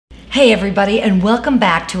Hey everybody, and welcome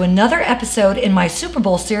back to another episode in my Super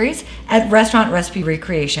Bowl series at Restaurant Recipe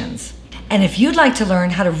Recreations. And if you'd like to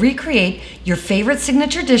learn how to recreate your favorite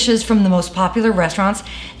signature dishes from the most popular restaurants,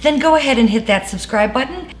 then go ahead and hit that subscribe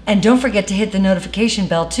button, and don't forget to hit the notification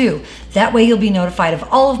bell too. That way you'll be notified of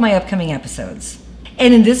all of my upcoming episodes.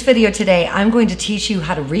 And in this video today, I'm going to teach you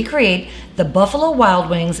how to recreate the Buffalo Wild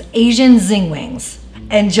Wings Asian Zing Wings.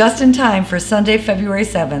 And just in time for Sunday, February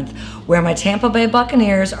 7th, where my Tampa Bay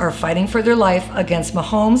Buccaneers are fighting for their life against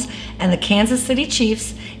Mahomes and the Kansas City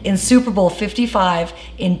Chiefs in Super Bowl 55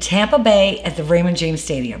 in Tampa Bay at the Raymond James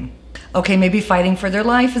Stadium. Okay, maybe fighting for their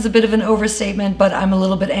life is a bit of an overstatement, but I'm a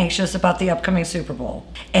little bit anxious about the upcoming Super Bowl.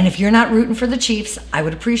 And if you're not rooting for the Chiefs, I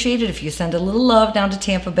would appreciate it if you send a little love down to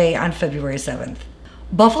Tampa Bay on February 7th.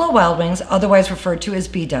 Buffalo Wild Wings, otherwise referred to as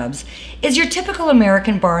bdubs, is your typical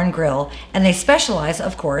American bar and grill, and they specialize,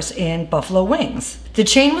 of course, in buffalo wings. The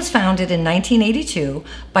chain was founded in 1982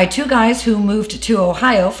 by two guys who moved to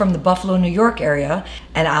Ohio from the Buffalo, New York area,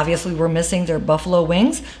 and obviously were missing their buffalo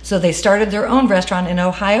wings, so they started their own restaurant in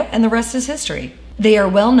Ohio, and the rest is history. They are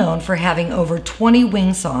well known for having over 20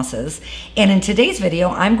 wing sauces, and in today's video,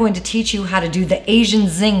 I'm going to teach you how to do the Asian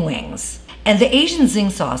Zing wings. And the Asian Zing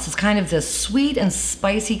sauce is kind of this sweet and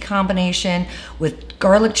spicy combination with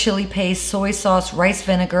garlic chili paste, soy sauce, rice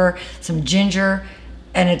vinegar, some ginger,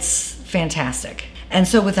 and it's fantastic. And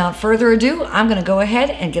so without further ado, I'm gonna go ahead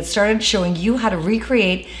and get started showing you how to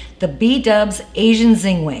recreate the bdubs Asian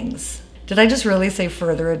Zing Wings. Did I just really say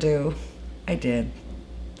further ado? I did,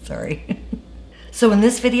 sorry. So in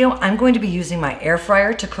this video, I'm going to be using my air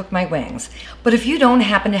fryer to cook my wings. But if you don't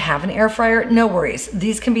happen to have an air fryer, no worries.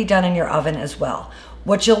 These can be done in your oven as well.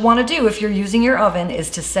 What you'll want to do if you're using your oven is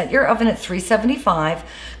to set your oven at 375,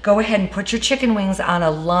 go ahead and put your chicken wings on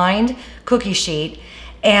a lined cookie sheet,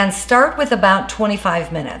 and start with about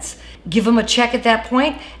 25 minutes. Give them a check at that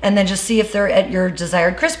point, and then just see if they're at your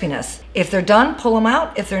desired crispiness. If they're done, pull them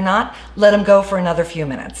out. If they're not, let them go for another few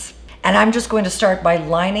minutes. And I'm just going to start by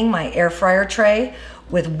lining my air fryer tray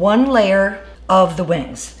with one layer of the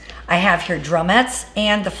wings. I have here drumettes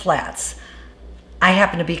and the flats. I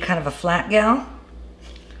happen to be kind of a flat gal.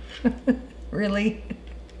 Really?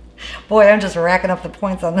 Boy, I'm just racking up the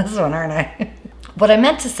points on this one, aren't I? What I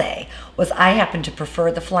meant to say was I happen to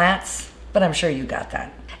prefer the flats, but I'm sure you got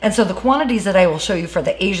that. And so the quantities that I will show you for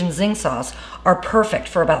the Asian Zing sauce are perfect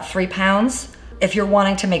for about 3 pounds. If you're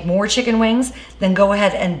wanting to make more chicken wings, then go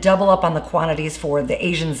ahead and double up on the quantities for the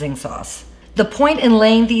Asian Zing sauce. The point in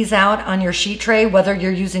laying these out on your sheet tray, whether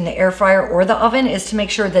you're using the air fryer or the oven, is to make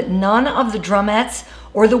sure that none of the drumettes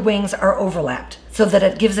or the wings are overlapped, so that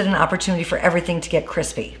it gives it an opportunity for everything to get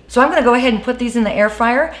crispy. So I'm gonna go ahead and put these in the air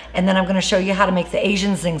fryer, and then I'm gonna show you how to make the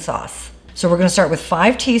Asian Zing sauce. So we're gonna start with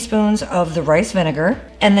 5 teaspoons of the rice vinegar,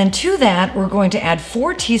 and then to that, we're going to add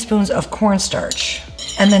 4 teaspoons of cornstarch.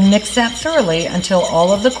 And then mix that thoroughly until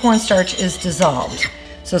all of the cornstarch is dissolved.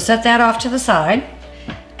 So set that off to the side.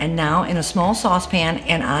 And now in a small saucepan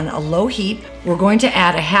and on a low heat, we're going to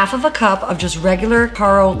add 1/2 cup of just regular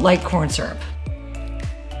Caro light corn syrup.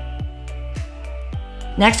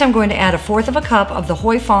 Next, I'm going to add 1/4 cup of the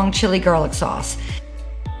Hoi Fong chili garlic sauce.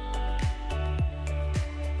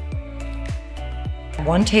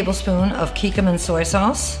 1 tablespoon of Kikkoman soy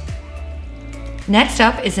sauce. Next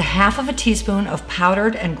up is 1/2 teaspoon of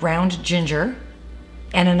powdered and ground ginger,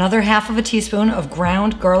 and another 1/2 teaspoon of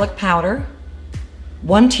ground garlic powder,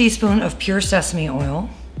 1 teaspoon of pure sesame oil,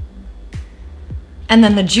 and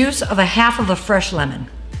then the juice of 1/2 fresh lemon.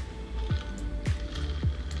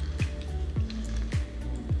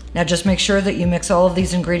 Now just make sure that you mix all of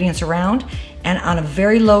these ingredients around, and on a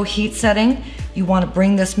very low heat setting, you want to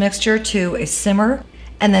bring this mixture to a simmer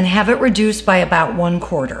and then have it reduced by about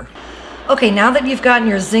 1/4. Okay, now that you've gotten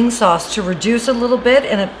your Zing sauce to reduce a little bit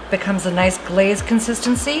and it becomes a nice glazed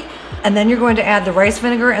consistency, and then you're going to add the rice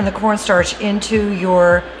vinegar and the cornstarch into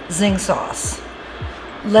your Zing sauce.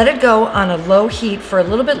 Let it go on a low heat for a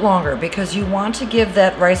little bit longer because you want to give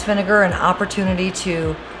that rice vinegar an opportunity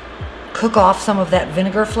to cook off some of that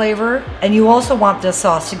vinegar flavor, and you also want this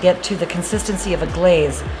sauce to get to the consistency of a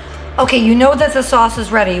glaze. Okay, you know that the sauce is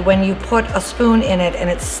ready when you put a spoon in it and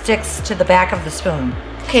it sticks to the back of the spoon.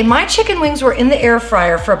 Okay, my chicken wings were in the air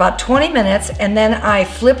fryer for about 20 minutes, and then I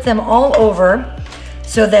flipped them all over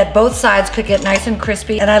so that both sides could get nice and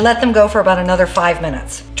crispy, and I let them go for about another 5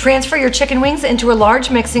 minutes. Transfer your chicken wings into a large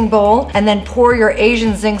mixing bowl and then pour your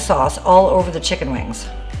Asian Zing sauce all over the chicken wings.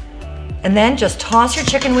 And then just toss your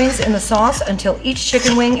chicken wings in the sauce until each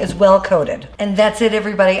chicken wing is well coated. And that's it,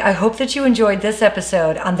 everybody. I hope that you enjoyed this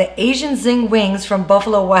episode on the Asian Zing wings from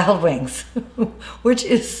Buffalo Wild Wings, which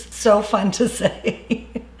is so fun to say.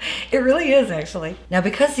 It really is, actually. Now,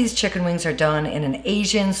 because these chicken wings are done in an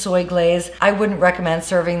Asian soy glaze, I wouldn't recommend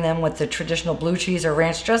serving them with the traditional blue cheese or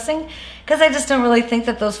ranch dressing, because I just don't really think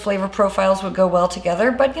that those flavor profiles would go well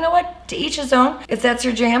together. But you know what? To each his own. If that's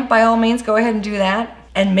your jam, by all means, go ahead and do that.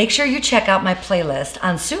 And make sure you check out my playlist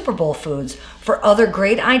on Super Bowl foods for other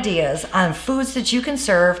great ideas on foods that you can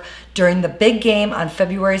serve during the big game on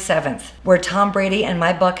February 7th, where Tom Brady and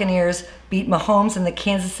my Buccaneers beat Mahomes and the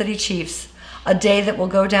Kansas City Chiefs, a day that will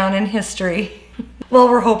go down in history. Well,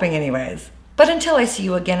 we're hoping anyways. But until I see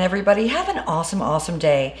you again, everybody, have an awesome, awesome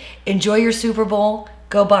day. Enjoy your Super Bowl.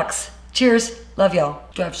 Go Bucks. Cheers. Love y'all.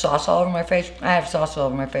 Do I have sauce all over my face? I have sauce all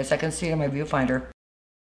over my face. I can see it in my viewfinder.